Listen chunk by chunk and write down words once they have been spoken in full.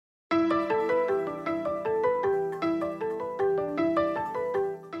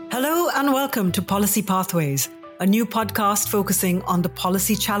Hello and welcome to Policy Pathways, a new podcast focusing on the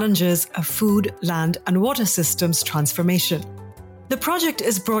policy challenges of food, land and water systems transformation. The project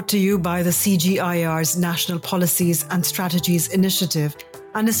is brought to you by the CGIAR's National Policies and Strategies Initiative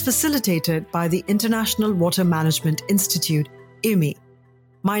and is facilitated by the International Water Management Institute, IWMI.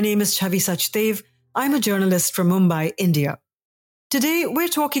 My name is Chhavi Sachdev. I'm a journalist from Mumbai, India. Today, we're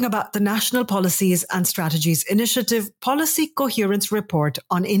talking about the National Policies and Strategies Initiative Policy Coherence Report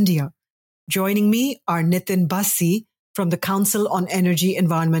on India. Joining me are Nitin Bassi from the Council on Energy,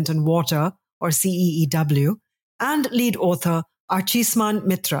 Environment and Water, or CEEW, and lead author Archisman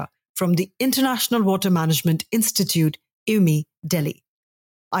Mitra from the International Water Management Institute, IWMI, Delhi.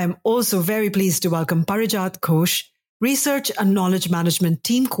 I am also very pleased to welcome Parijat Ghosh, Research and Knowledge Management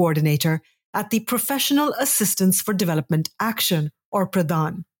Team Coordinator at the Professional Assistance for Development Action, or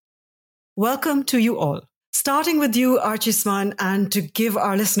PRADAN. Welcome to you all. Starting with you, Archisman, and to give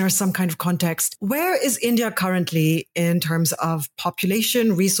our listeners some kind of context, where is India currently in terms of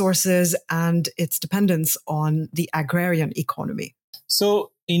population, resources, and its dependence on the agrarian economy?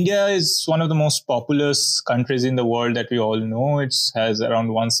 So India is one of the most populous countries in the world that we all know. It has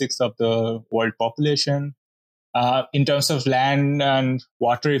around 1/6 of the world population. In terms of land and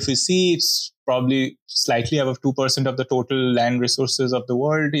water, if we see, it's probably slightly above 2% of the total land resources of the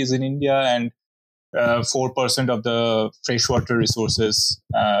world is in India, and 4% of the freshwater resources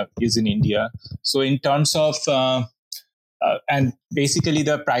is in India. So in terms of, and basically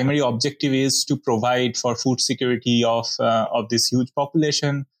the primary objective is to provide for food security of this huge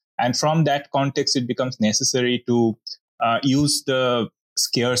population. And from that context, it becomes necessary to use the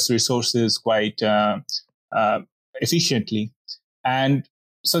scarce resources quite efficiently. And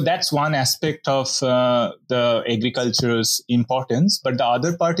so that's one aspect of the agriculture's importance. But the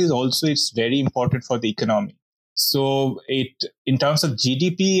other part is also it's very important for the economy. So in terms of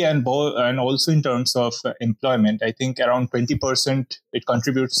GDP and also in terms of employment, I think around 20%, it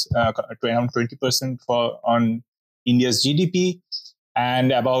contributes to around 20% on India's GDP,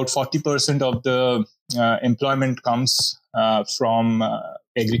 and about 40% of the employment comes from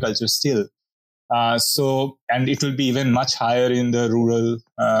agriculture still. And it will be even much higher in the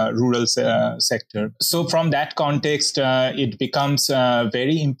rural sector. So from that context, it becomes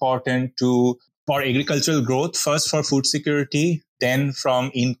very important for agricultural growth, first for food security, then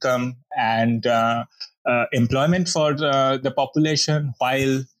from income and employment for the population,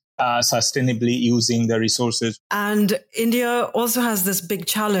 while sustainably using the resources. And India also has this big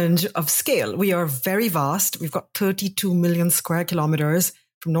challenge of scale. We are very vast. We've got 32 million square kilometers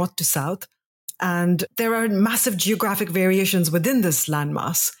from north to south. And there are massive geographic variations within this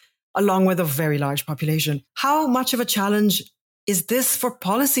landmass, along with a very large population. How much of a challenge is this for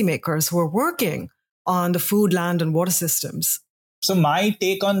policymakers who are working on the food, land, and water systems? So my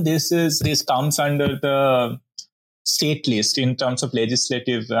take on this is this comes under the state list in terms of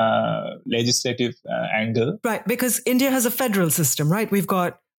legislative angle. Right, because India has a federal system, right? We've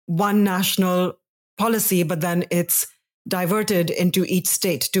got one national policy, but then it's diverted into each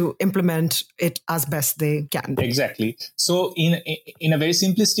state to implement it as best they can. Exactly. So in a very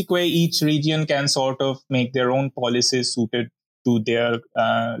simplistic way, each region can sort of make their own policies suited to their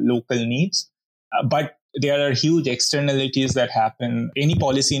local needs. But there are huge externalities that happen. Any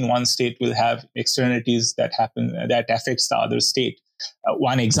policy in one state will have externalities that happen that affects the other state.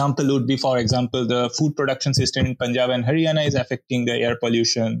 One example would be, for example, the food production system in Punjab and Haryana is affecting the air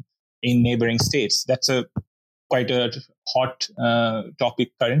pollution in neighboring states. That's quite a hot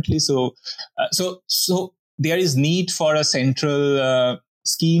topic currently. So there is need for a central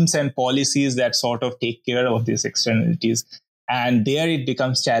schemes and policies that sort of take care of these externalities. And there it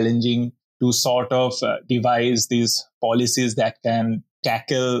becomes challenging to sort of devise these policies that can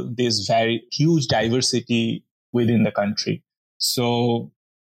tackle this very huge diversity within the country. So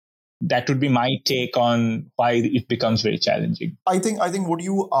that would be my take on why it becomes very challenging. I think what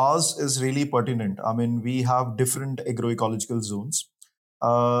you asked is really pertinent. I mean, we have different agroecological zones.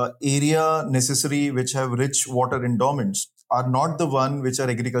 Area necessary which have rich water endowments are not the one which are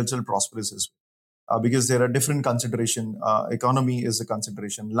agricultural prosperous as well. Because there are different consideration. Economy is a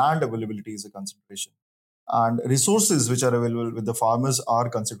consideration. Land availability is a consideration. And resources which are available with the farmers are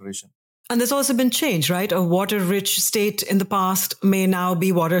consideration. And there's also been change, right? A water-rich state in the past may now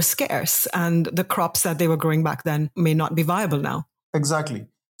be water scarce, and the crops that they were growing back then may not be viable now. Exactly.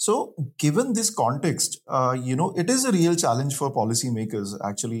 So given this context, it is a real challenge for policymakers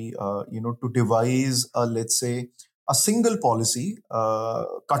actually, to devise, let's say, a single policy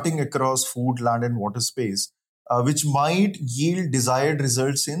cutting across food, land and water space, which might yield desired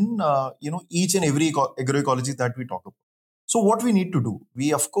results in, each and every agroecology that we talk about. So what we need to do,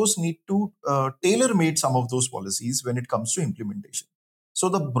 we of course need to tailor-made some of those policies when it comes to implementation. So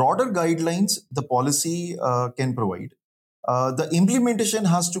the broader guidelines the policy can provide. The implementation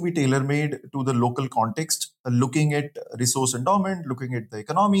has to be tailor-made to the local context, looking at resource endowment, looking at the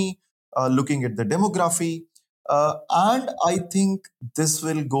economy, looking at the demography. And I think this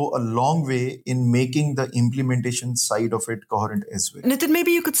will go a long way in making the implementation side of it coherent as well. Nitin,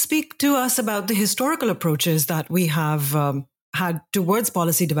 maybe you could speak to us about the historical approaches that we have had towards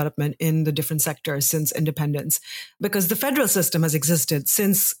policy development in the different sectors since independence, because the federal system has existed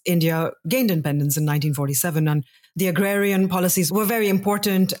since India gained independence in 1947, and the agrarian policies were very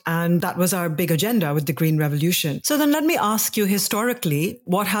important, and that was our big agenda with the Green Revolution. So then let me ask you, historically,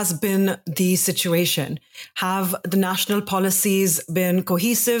 what has been the situation? Have the national policies been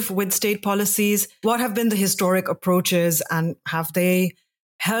cohesive with state policies? What have been the historic approaches, and have they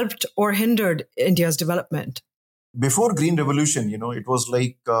helped or hindered India's development? Before Green Revolution, it was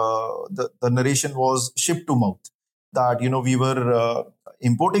like the narration was ship to mouth, that we were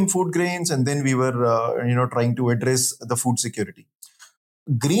importing food grains, and then we were trying to address the food security.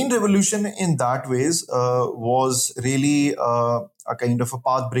 Green Revolution in that ways was really a kind of a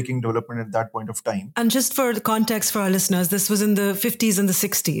path-breaking development at that point of time. And just for the context for our listeners, this was in the 50s and the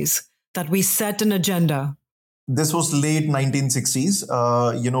 60s that we set an agenda. This was late 1960s,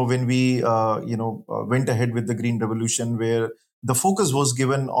 when we, went ahead with the Green Revolution, where the focus was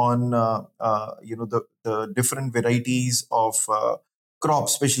given on, the different varieties of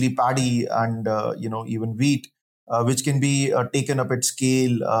crops, especially paddy and, even wheat, which can be taken up at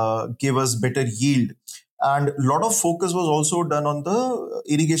scale, give us better yield. And a lot of focus was also done on the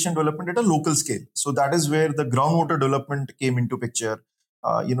irrigation development at a local scale. So that is where the groundwater development came into picture.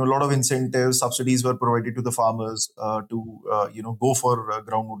 A lot of incentives, subsidies were provided to the farmers to go for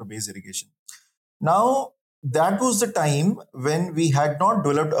groundwater-based irrigation. Now, that was the time when we had not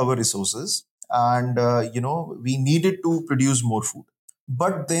developed our resources, and we needed to produce more food.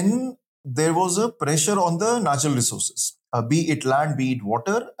 But then there was a pressure on the natural resources, be it land, be it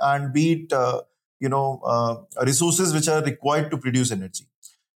water, and be it resources which are required to produce energy.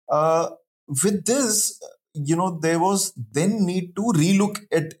 With this, there was then need to relook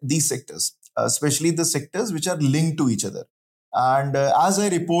at these sectors, especially the sectors which are linked to each other. And as I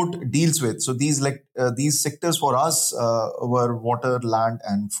report deals with, so these sectors for us were water, land,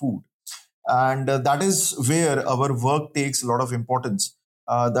 and food. And that is where our work takes a lot of importance,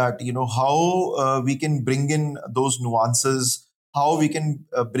 that, how we can bring in those nuances, how we can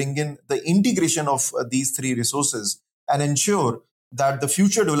bring in the integration of these three resources and ensure that the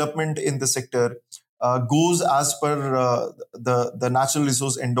future development in the sector goes as per the natural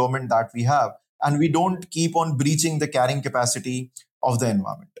resource endowment that we have, and we don't keep on breaching the carrying capacity of the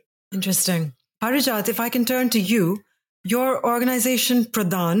environment. Interesting. Parijat, if I can turn to you, your organization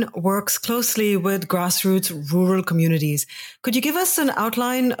PRADAN works closely with grassroots rural communities. Could you give us an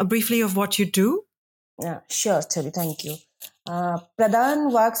outline briefly of what you do? Yeah, sure, Chhavi, thank you.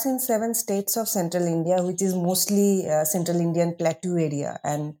 PRADAN works in 7 states of central India, which is mostly central Indian plateau area,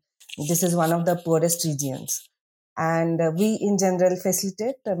 and this is one of the poorest regions. And we in general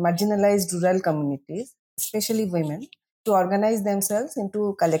facilitate marginalized rural communities, especially women, to organize themselves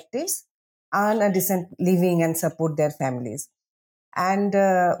into collectives, earn a decent living and support their families. And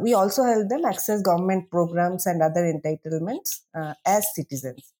we also help them access government programs and other entitlements as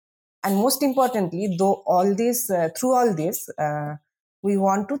citizens. And most importantly, through all this, we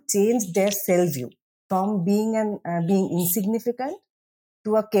want to change their self-view from being insignificant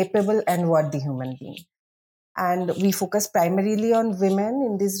to a capable and worthy human being. And we focus primarily on women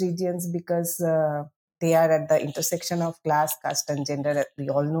in these regions because they are at the intersection of class, caste, and gender, we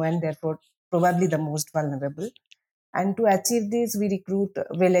all know, and therefore probably the most vulnerable. And to achieve this, we recruit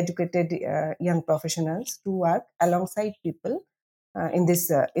well-educated young professionals to work alongside people in these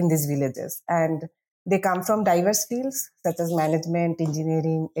villages. And they come from diverse fields such as management,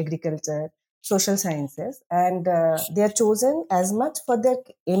 engineering, agriculture, social sciences, and they are chosen as much for their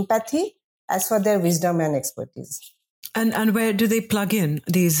empathy as for their wisdom and expertise. And where do they plug in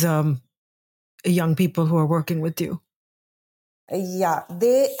these young people who are working with you? Yeah,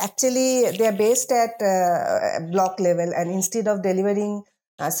 they are based at block level, and instead of delivering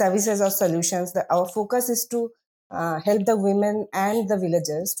services or solutions, our focus is to help the women and the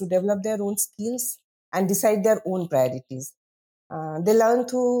villagers to develop their own skills and decide their own priorities. They learn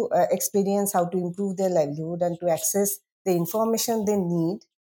through experience how to improve their livelihood and to access the information they need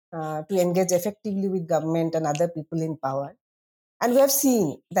to engage effectively with government and other people in power. And we have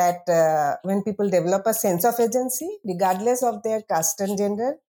seen that when people develop a sense of agency, regardless of their caste and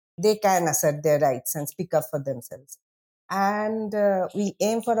gender, they can assert their rights and speak up for themselves. And we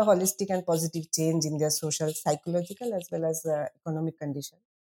aim for a holistic and positive change in their social, psychological, as well as economic condition,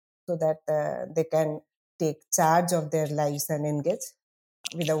 so that they can take charge of their lives and engage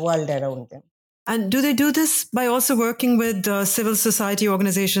with the world around them. And do they do this by also working with civil society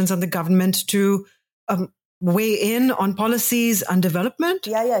organizations and the government to weigh in on policies and development?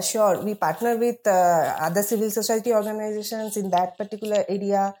 Yeah, sure. We partner with other civil society organizations in that particular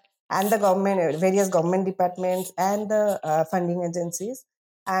area, and the government, various government departments and the funding agencies,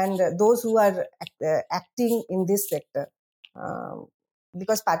 and those who are acting in this sector.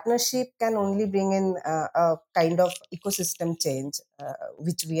 Because partnership can only bring in a kind of ecosystem change,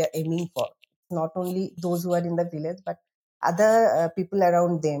 which we are aiming for. Not only those who are in the village, but other people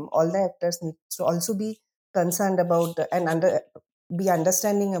around them. All the actors need to also be concerned about and be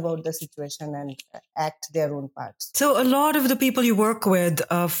understanding about the situation and act their own parts. So a lot of the people you work with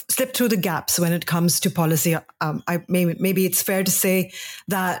slip through the gaps when it comes to policy. Maybe it's fair to say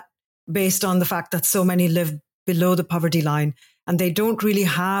that based on the fact that so many live below the poverty line and they don't really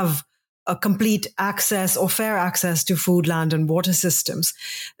have a complete access or fair access to food, land, and water systems.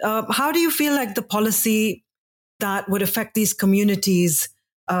 How do you feel like the policy that would affect these communities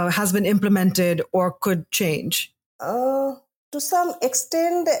has been implemented or could change? To some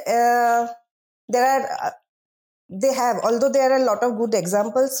extent, although there are a lot of good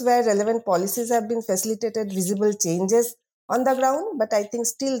examples where relevant policies have been facilitated visible changes on the ground, but I think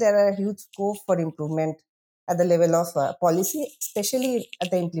still there are a huge scope for improvement at the level of policy, especially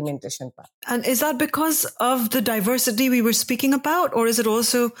at the implementation part. And is that because of the diversity we were speaking about, or is it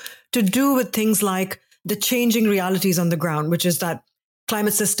also to do with things like the changing realities on the ground, which is that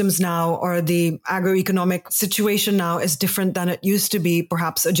climate systems now or the agroeconomic situation now is different than it used to be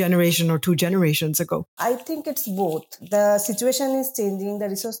perhaps a generation or 2 generations ago? I think it's both. The situation is changing, the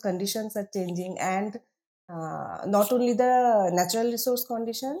resource conditions are changing, and not only the natural resource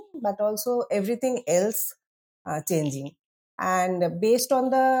condition, but also everything else changing. And based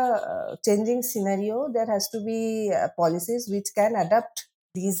on the changing scenario, there has to be policies which can adapt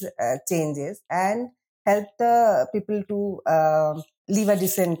these changes and help the people to live a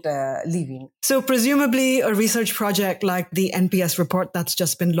decent living. So presumably a research project like the NPS report that's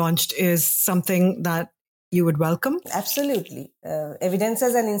just been launched is something that you would welcome? Absolutely.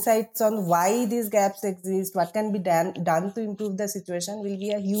 Evidences and insights on why these gaps exist, what can be done to improve the situation will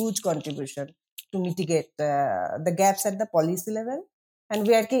be a huge contribution to mitigate the gaps at the policy level. And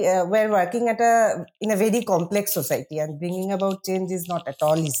we're working in a very complex society, and bringing about change is not at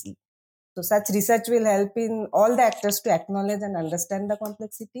all easy. So such research will help in all the actors to acknowledge and understand the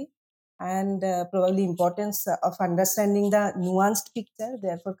complexity and probably importance of understanding the nuanced picture,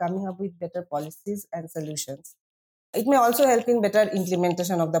 therefore coming up with better policies and solutions. It may also help in better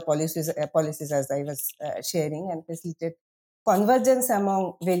implementation of the policies as I was sharing, and facilitate convergence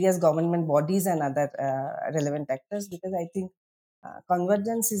among various government bodies and other relevant actors, because I think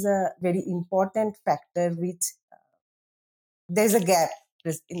convergence is a very important factor which there's a gap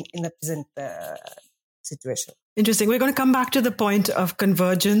in the present situation. Interesting. We're going to come back to the point of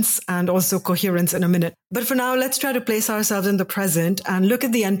convergence and also coherence in a minute. But for now, let's try to place ourselves in the present and look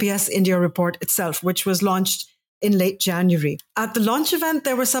at the NPS India report itself, which was launched in late January. At the launch event,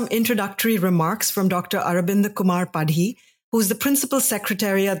 there were some introductory remarks from Dr. Arabinda Kumar Padhee, who's the Principal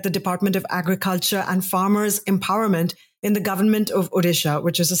Secretary at the Department of Agriculture and Farmers Empowerment in the government of Odisha,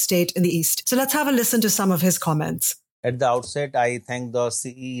 which is a state in the east. So let's have a listen to some of his comments. At the outset, I thank the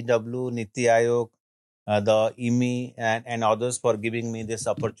CEW, Niti Aayog, the IMI and others for giving me this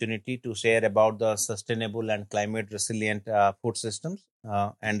opportunity to share about the sustainable and climate resilient food systems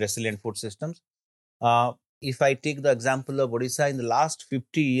and resilient food systems. If I take the example of Odisha, in the last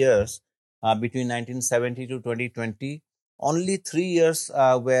 50 years, between 1970 to 2020, only 3 years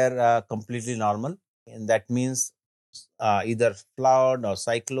were completely normal. And that means either flood or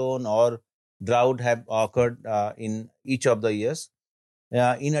cyclone or drought have occurred in each of the years.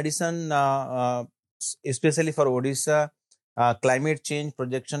 In addition, especially for Odisha, climate change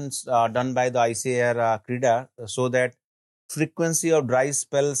projections done by the ICIAR CRIDA show that frequency of dry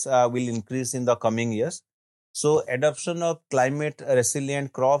spells will increase in the coming years. So adoption of climate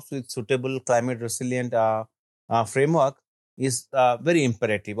resilient crops with suitable climate resilient framework is very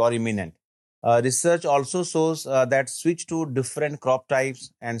imperative or imminent. Research also shows that switch to different crop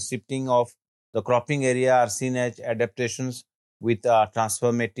types and shifting of the cropping area are seen as adaptations with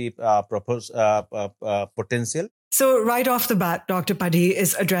transformative potential. So right off the bat, Dr. Padhee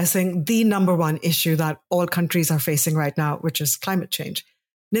is addressing the number one issue that all countries are facing right now, which is climate change.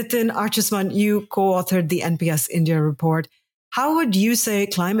 Nitin Archisman, you co-authored the NPS India report. How would you say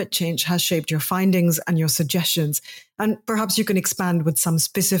climate change has shaped your findings and your suggestions? And perhaps you can expand with some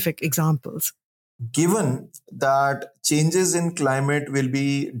specific examples. Given that changes in climate will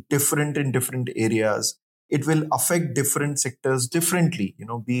be different in different areas, it will affect different sectors differently,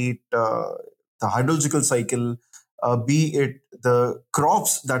 be it the hydrological cycle, be it the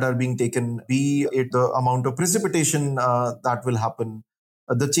crops that are being taken, be it the amount of precipitation that will happen,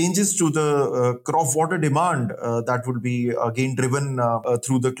 the changes to the crop water demand that will be again driven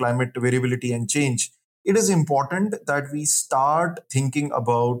through the climate variability and change. It is important that we start thinking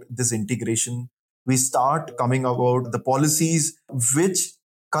about this integration. We start coming about the policies which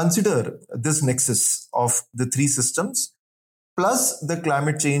consider this nexus of the three systems plus the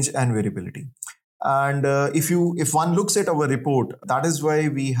climate change and variability. And if one looks at our report, that is why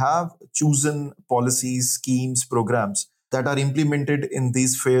we have chosen policies, schemes, programs that are implemented in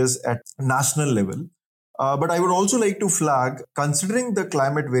these spheres at national level. But I would also like to flag, considering the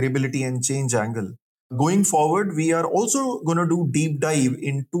climate variability and change angle, going forward, we are also going to do deep dive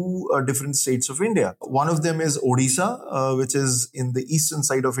into different states of India. One of them is Odisha, which is in the eastern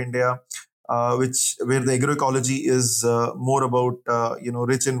side of India, where the agroecology is more about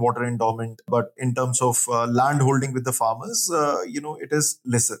rich in water endowment, but in terms of land holding with the farmers, it is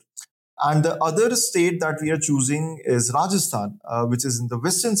lesser. And the other state that we are choosing is Rajasthan, which is in the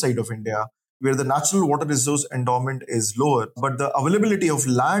western side of India, where the natural water resource endowment is lower, but the availability of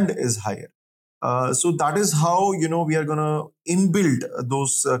land is higher. So that is how, we are going to inbuild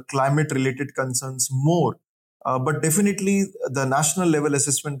those climate-related concerns more. But definitely the national level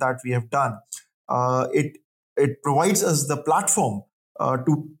assessment that we have done, it provides us the platform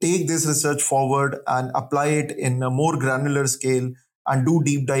to take this research forward and apply it in a more granular scale and do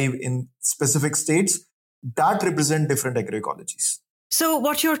deep dive in specific states that represent different agroecologies. So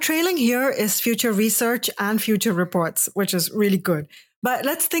what you're trailing here is future research and future reports, which is really good. But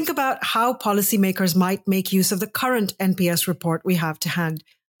let's think about how policymakers might make use of the current NPS report we have to hand.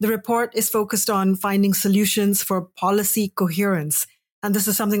 The report is focused on finding solutions for policy coherence. And this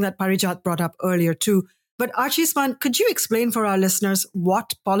is something that Parijat brought up earlier too. But Archisman, could you explain for our listeners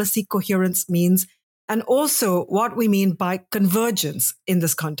what policy coherence means and also what we mean by convergence in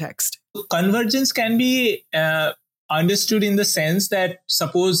this context? Convergence can be understood in the sense that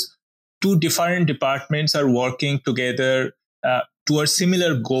suppose two different departments are working together towards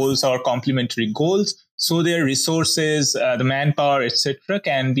similar goals or complementary goals. So their resources, the manpower, etc.,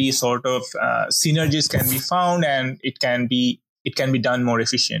 can be sort of synergies can be found, and it can be done more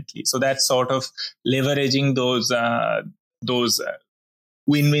efficiently. So that's sort of leveraging those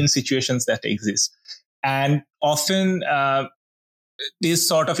win-win situations that exist. And often this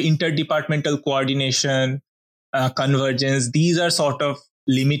sort of interdepartmental coordination, convergence, these are sort of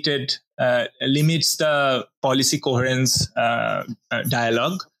limits the policy coherence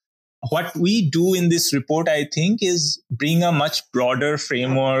dialogue. What we do in this report, I think, is bring a much broader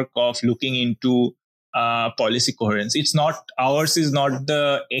framework of looking into policy coherence. Ours is not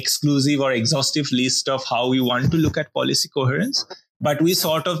the exclusive or exhaustive list of how we want to look at policy coherence, but we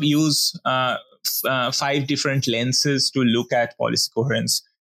sort of use 5 different lenses to look at policy coherence.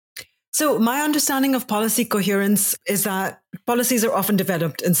 So my understanding of policy coherence is that policies are often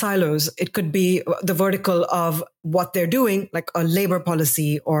developed in silos. It could be the vertical of what they're doing, like a labor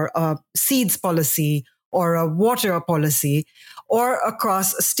policy or a seeds policy or a water policy, or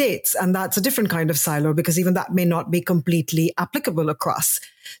across states. And that's a different kind of silo because even that may not be completely applicable across.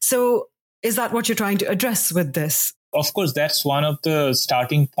 So is that what you're trying to address with this? Of course, that's one of the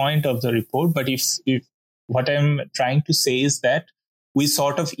starting point of the report. But if what I'm trying to say is that we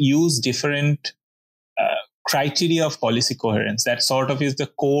sort of use different criteria of policy coherence. That sort of is the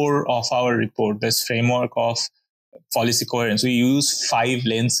core of our report, this framework of policy coherence. We use 5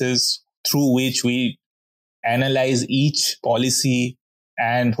 lenses through which we analyze each policy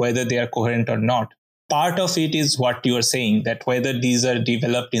and whether they are coherent or not. Part of it is what you are saying, that whether these are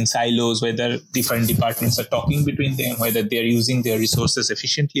developed in silos, whether different departments are talking between them, whether they are using their resources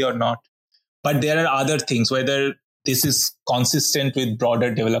efficiently or not. But there are other things, whether this is consistent with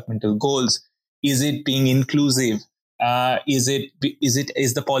broader developmental goals. Is it being inclusive? Is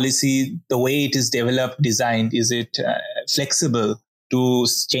the policy, the way it is developed, designed, is it flexible to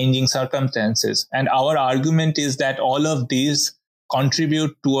changing circumstances? And our argument is that all of these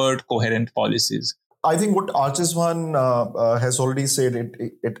contribute toward coherent policies. I think what Archisman has already said,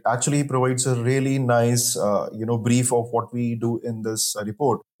 it actually provides a really nice, brief of what we do in this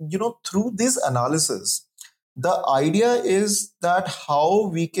report. Through this analysis, the idea is that how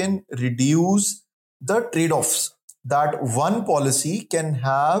we can reduce the trade-offs that one policy can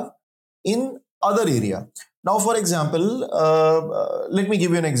have in other area. Now, for example, let me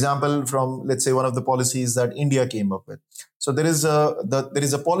give you an example from, let's say, one of the policies that India came up with. So there is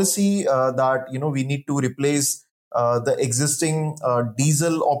a policy that we need to replace the existing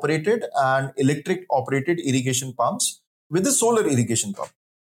diesel operated and electric operated irrigation pumps with the solar irrigation pump.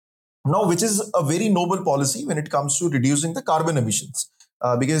 Now, which is a very noble policy when it comes to reducing the carbon emissions.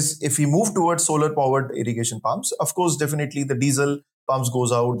 Because if we move towards solar powered irrigation pumps, of course, definitely the diesel pumps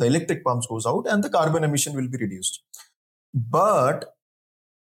goes out, the electric pumps goes out, and the carbon emission will be reduced. But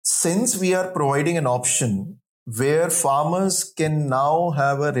since we are providing an option where farmers can now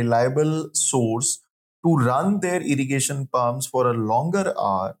have a reliable source to run their irrigation pumps for a longer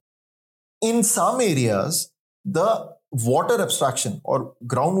hour, in some areas, the water abstraction or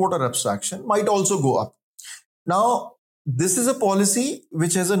groundwater abstraction might also go up. Now, this is a policy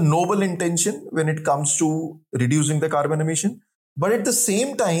which has a noble intention when it comes to reducing the carbon emission. But at the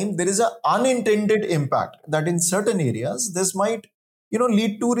same time, there is an unintended impact that in certain areas, this might,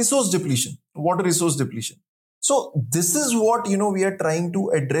 lead to resource depletion, water resource depletion. So this is what, we are trying to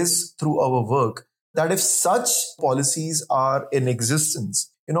address through our work, that if such policies are in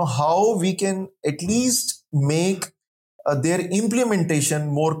existence, how we can at least make their implementation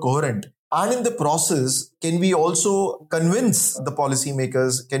more coherent. And in the process, can we also convince the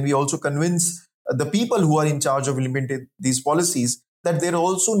policymakers, can we also convince the people who are in charge of implementing these policies that they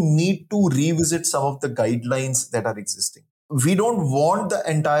also need to revisit some of the guidelines that are existing. We don't want the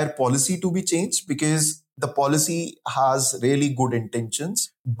entire policy to be changed because the policy has really good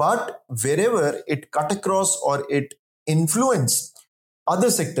intentions, but wherever it cut across or it influence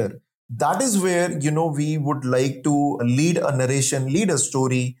other sector, that is where, we would like to lead a narration, lead a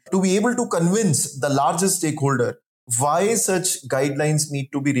story to be able to convince the largest stakeholder why such guidelines need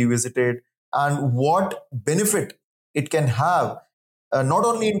to be revisited and what benefit it can have, not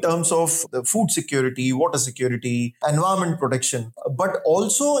only in terms of the food security, water security, environment protection, but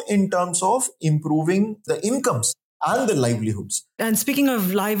also in terms of improving the incomes and the livelihoods. And speaking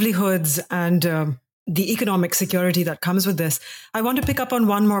of livelihoods and the economic security that comes with this, I want to pick up on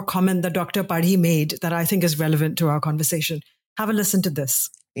one more comment that Dr. Padhee made that I think is relevant to our conversation. Have a listen to this.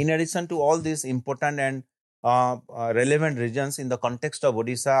 In addition to all these important and relevant regions in the context of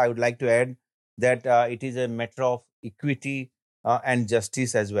Odisha, I would like to add that it is a matter of equity and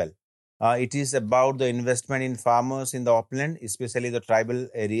justice as well. It is about the investment in farmers in the upland, especially the tribal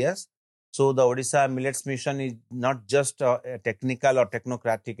areas. So the Odisha Millets Mission is not just a technical or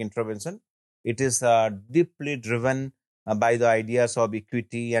technocratic intervention. It is deeply driven by the ideas of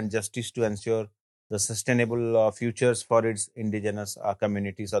equity and justice to ensure the sustainable futures for its indigenous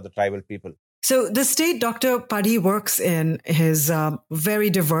communities or the tribal people. So the state Dr. Padhee works in is very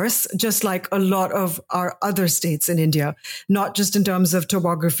diverse, just like a lot of our other states in India, not just in terms of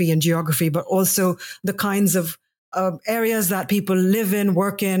topography and geography, but also the kinds of areas that people live in,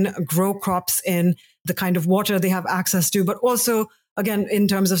 work in, grow crops in, the kind of water they have access to, but also, again, in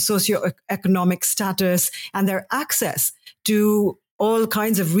terms of socioeconomic status and their access to all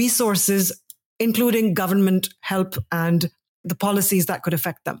kinds of resources, including government help and the policies that could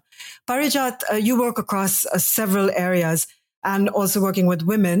affect them. Parijat, you work across several areas and also working with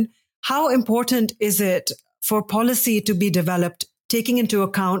women. How important is it for policy to be developed, taking into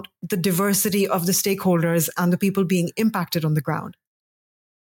account the diversity of the stakeholders and the people being impacted on the ground?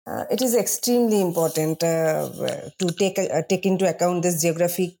 It is extremely important to take into account this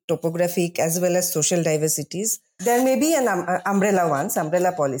geographic, topographic, as well as social diversities. There may be an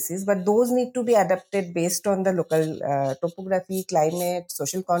umbrella policies, but those need to be adapted based on the local topography, climate,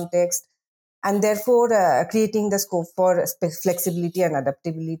 social context, and therefore creating the scope for flexibility and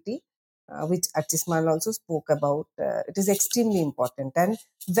adaptability, which Archisman also spoke about. It is extremely important, and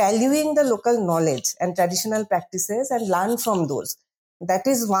valuing the local knowledge and traditional practices and learn from those. That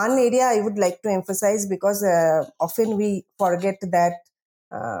is one area I would like to emphasize, because often we forget that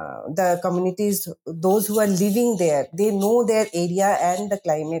the communities, those who are living there, they know their area and the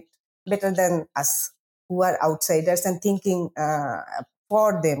climate better than us who are outsiders and thinking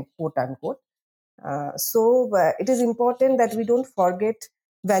for them, quote unquote. So it is important that we don't forget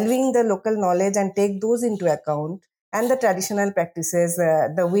valuing the local knowledge and take those into account, and the traditional practices,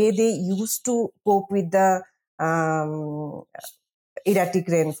 the way they used to cope with the erratic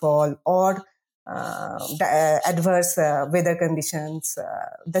rainfall or adverse weather conditions,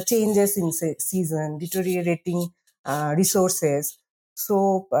 the changes in season, deteriorating resources.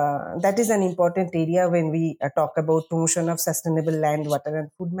 So that is an important area when we talk about promotion of sustainable land, water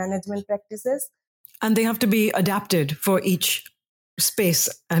and food management practices. And they have to be adapted for each space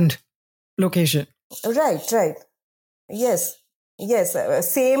and location. Right. Yes.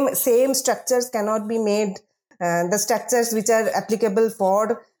 Same structures cannot be made the structures which are applicable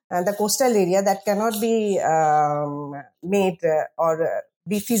for the coastal area that cannot be made or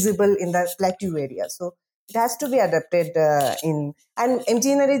be feasible in the plateau area. So it has to be adapted in. And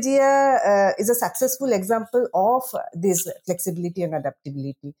MGNREGA is a successful example of this flexibility and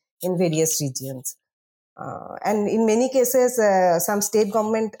adaptability in various regions. And in many cases, some state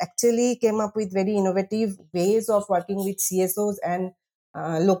government actually came up with very innovative ways of working with CSOs and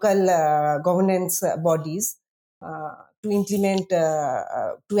local governance bodies to implement,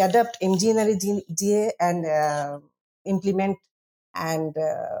 to adapt MGNREGA and implement and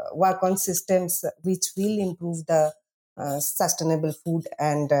work on systems which will improve the sustainable food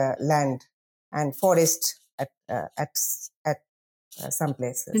and land and forest at some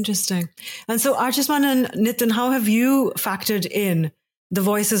places. Interesting. And so, Archisman and Nitin, how have you factored in the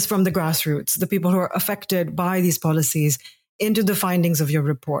voices from the grassroots, the people who are affected by these policies, into the findings of your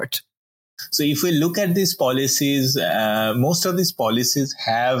report? So if we look at these policies, most of these policies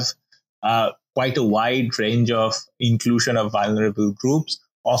have quite a wide range of inclusion of vulnerable groups,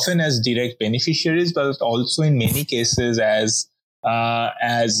 often as direct beneficiaries, but also in many cases as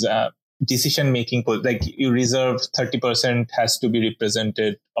decision-making, like you reserve 30% has to be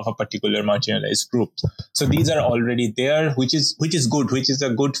represented of a particular marginalized group. So these are already there, which is good, which is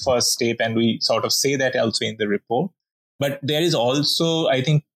a good first step. And we sort of say that also in the report. But there is also, I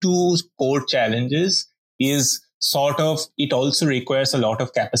think, two core challenges is sort of, it also requires a lot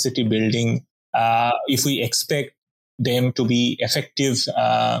of capacity building if we expect them to be effective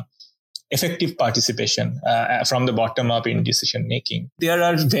participation from the bottom up in decision making. There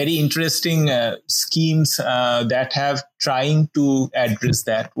are very interesting schemes that have trying to address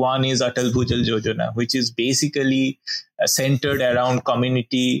that. One is Atal Bhujal Yojana, which is basically centered around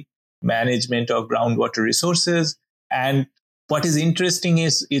community management of groundwater resources. And what is interesting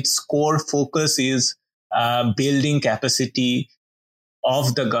is its core focus is building capacity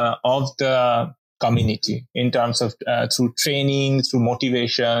of the community in terms of through training, through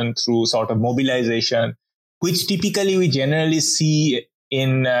motivation, through sort of mobilization, which typically we generally see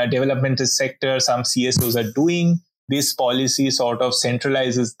in developmental sector. Some CSOs are doing. This policy sort of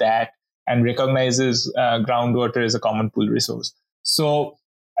centralizes that and recognizes groundwater as a common pool resource. So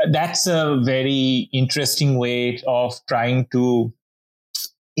that's a very interesting way of trying to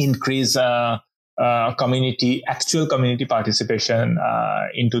increase actual community participation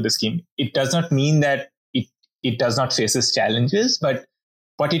into the scheme. It does not mean that it does not faces challenges, but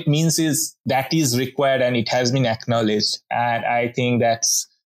what it means is that is required and it has been acknowledged. And I think that's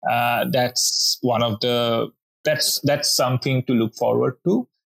one of that's something to look forward to.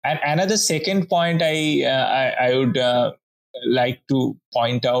 And another second point I would like to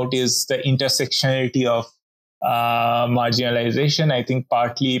point out is the intersectionality of marginalization. I think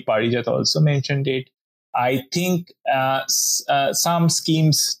partly Parijat also mentioned it. I think some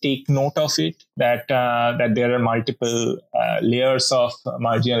schemes take note of it, that there are multiple layers of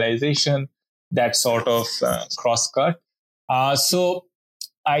marginalization that sort of cross-cut. So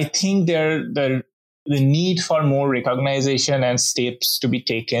I think the need for more recognition and steps to be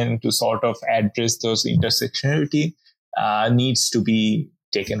taken to sort of address those intersectionality needs to be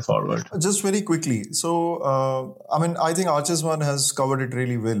taken forward. Just very quickly. So, I think Archisman has covered it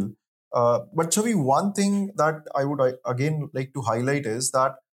really well. But Chhavi, one thing that I would again like to highlight is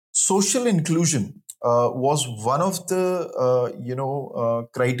that social inclusion was one of the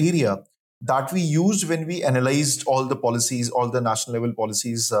criteria that we used when we analyzed all the policies, all the national level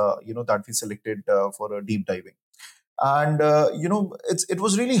policies, that we selected for a deep diving. And it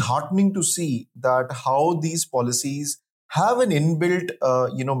was really heartening to see that how these policies have an inbuilt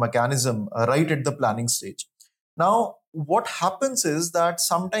mechanism right at the planning stage. Now, what happens is that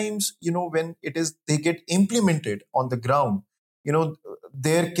sometimes, when they get implemented on the ground,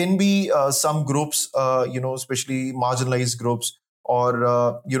 there can be some groups, especially marginalized groups,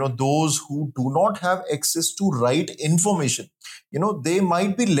 or those who do not have access to right information. They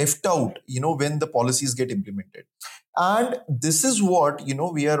might be left out, when the policies get implemented. And this is what,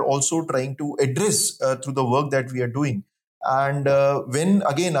 we are also trying to address through the work that we are doing. And when,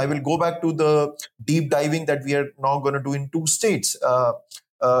 again, I will go back to the deep diving that we are now going to do in 2 states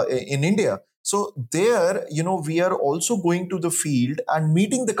in India. So there, we are also going to the field and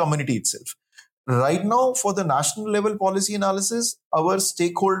meeting the community itself. Right now, for the national level policy analysis, our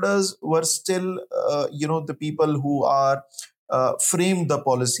stakeholders were still, the people who are framed the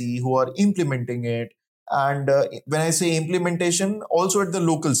policy, who are implementing it. And when I say implementation, also at the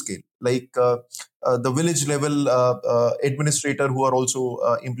local scale, like the village level administrator who are also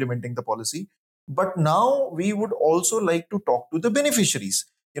implementing the policy. But now we would also like to talk to the beneficiaries.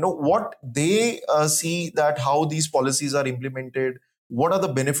 what they see that how these policies are implemented, what are the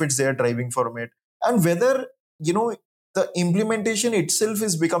benefits they are driving from it, and whether, the implementation itself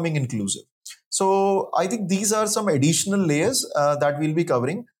is becoming inclusive. So I think these are some additional layers that we'll be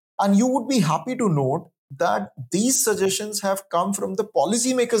covering. And you would be happy to note that these suggestions have come from the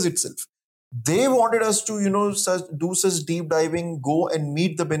policymakers itself. They wanted us to, do such deep diving, go and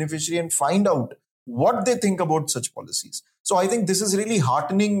meet the beneficiary and find out what they think about such policies. So I think this is really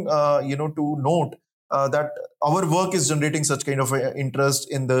heartening, to note that our work is generating such kind of interest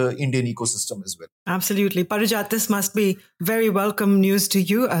in the Indian ecosystem as well. Absolutely. Parijat, this must be very welcome news to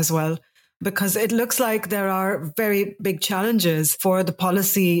you as well, because it looks like there are very big challenges for the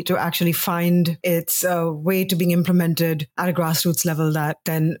policy to actually find its way to being implemented at a grassroots level that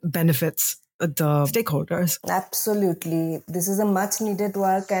then benefits the stakeholders. Absolutely. This is a much needed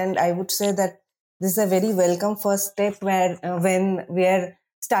work, and I would say that this is a very welcome first step where when we are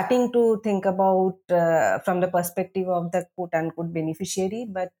starting to think about from the perspective of the quote-unquote beneficiary.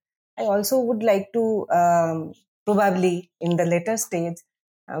 But I also would like to probably in the later stage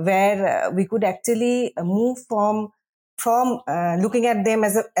where we could actually move from looking at them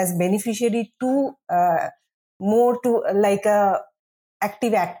as beneficiary to more to like a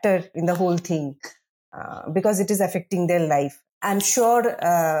active actor in the whole thing because it is affecting their life. I'm sure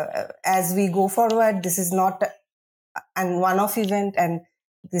as we go forward, this is not a one-off event, and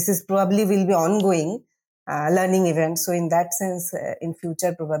this is probably will be ongoing learning event. So in that sense, in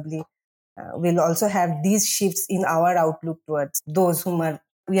future, probably we'll also have these shifts in our outlook towards those whom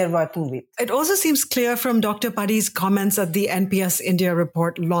we are working with. It also seems clear from Dr. Padhee's comments at the NPS India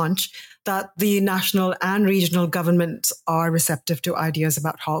report launch that the national and regional governments are receptive to ideas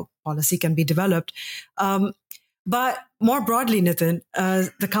about how policy can be developed. But more broadly, Nitin,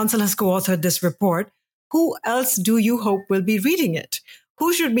 the council has co-authored this report. Who else do you hope will be reading it?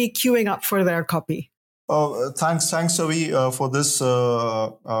 Who should be queuing up for their copy? Thanks, Chhavi, for this,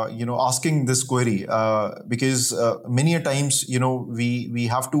 asking this query, because many a times, we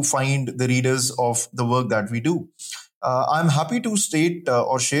have to find the readers of the work that we do. I'm happy to state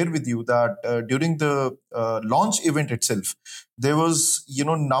or share with you that during the launch event itself, there was,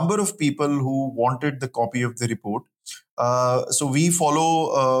 number of people who wanted the copy of the report. So we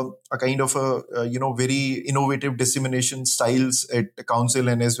follow a kind of very innovative dissemination styles at the council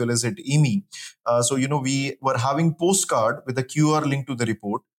and as well as at IMI. So we were having postcard with a QR link to the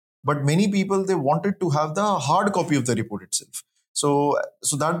report, but many people, they wanted to have the hard copy of the report itself. So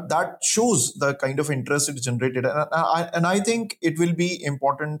that shows the kind of interest it generated. And I think it will be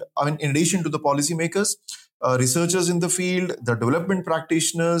important, in addition to the policymakers, researchers in the field, the development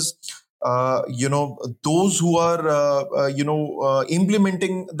practitioners, those who are,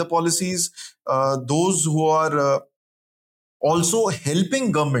 implementing the policies, those who are also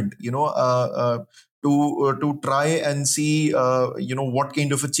helping government, to try and see, what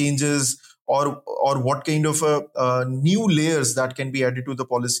kind of changes or what kind of new layers that can be added to the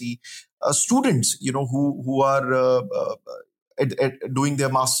policy. Students, who are doing their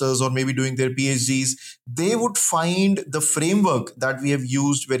masters or maybe doing their PhDs, they would find the framework that we have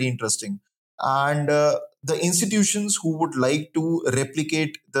used very interesting. And the institutions who would like to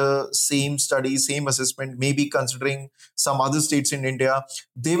replicate the same study, same assessment, maybe considering some other states in India,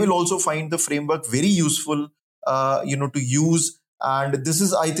 they will also find the framework very useful, to use. And this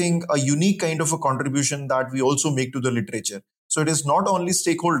is, I think, a unique kind of a contribution that we also make to the literature. So it is not only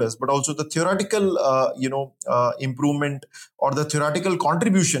stakeholders, but also the theoretical, improvement or the theoretical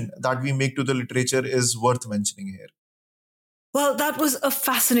contribution that we make to the literature is worth mentioning here. Well, that was a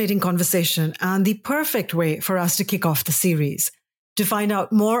fascinating conversation and the perfect way for us to kick off the series. To find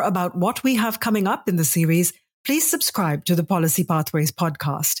out more about what we have coming up in the series, please subscribe to the Policy Pathways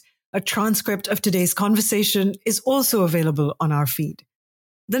podcast. A transcript of today's conversation is also available on our feed.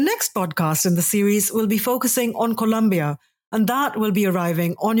 The next podcast in the series will be focusing on Colombia, and that will be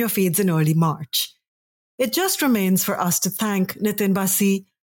arriving on your feeds in early March. It just remains for us to thank Nitin Bassi,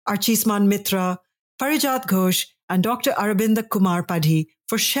 Archisman Mitra, Parijat Ghosh, and Dr. Arabinda Kumar Padhee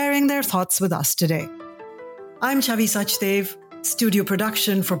for sharing their thoughts with us today. I'm Chhavi Sachdev. Studio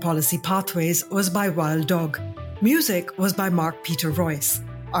production for Policy Pathways was by Wild Dog. Music was by Mark Peter Royce.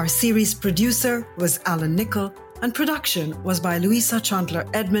 Our series producer was Alan Nicol, and production was by Louisa Chandler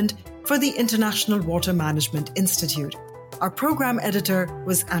Edmond for the International Water Management Institute. Our program editor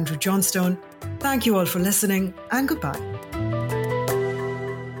was Andrew Johnstone. Thank you all for listening, and goodbye.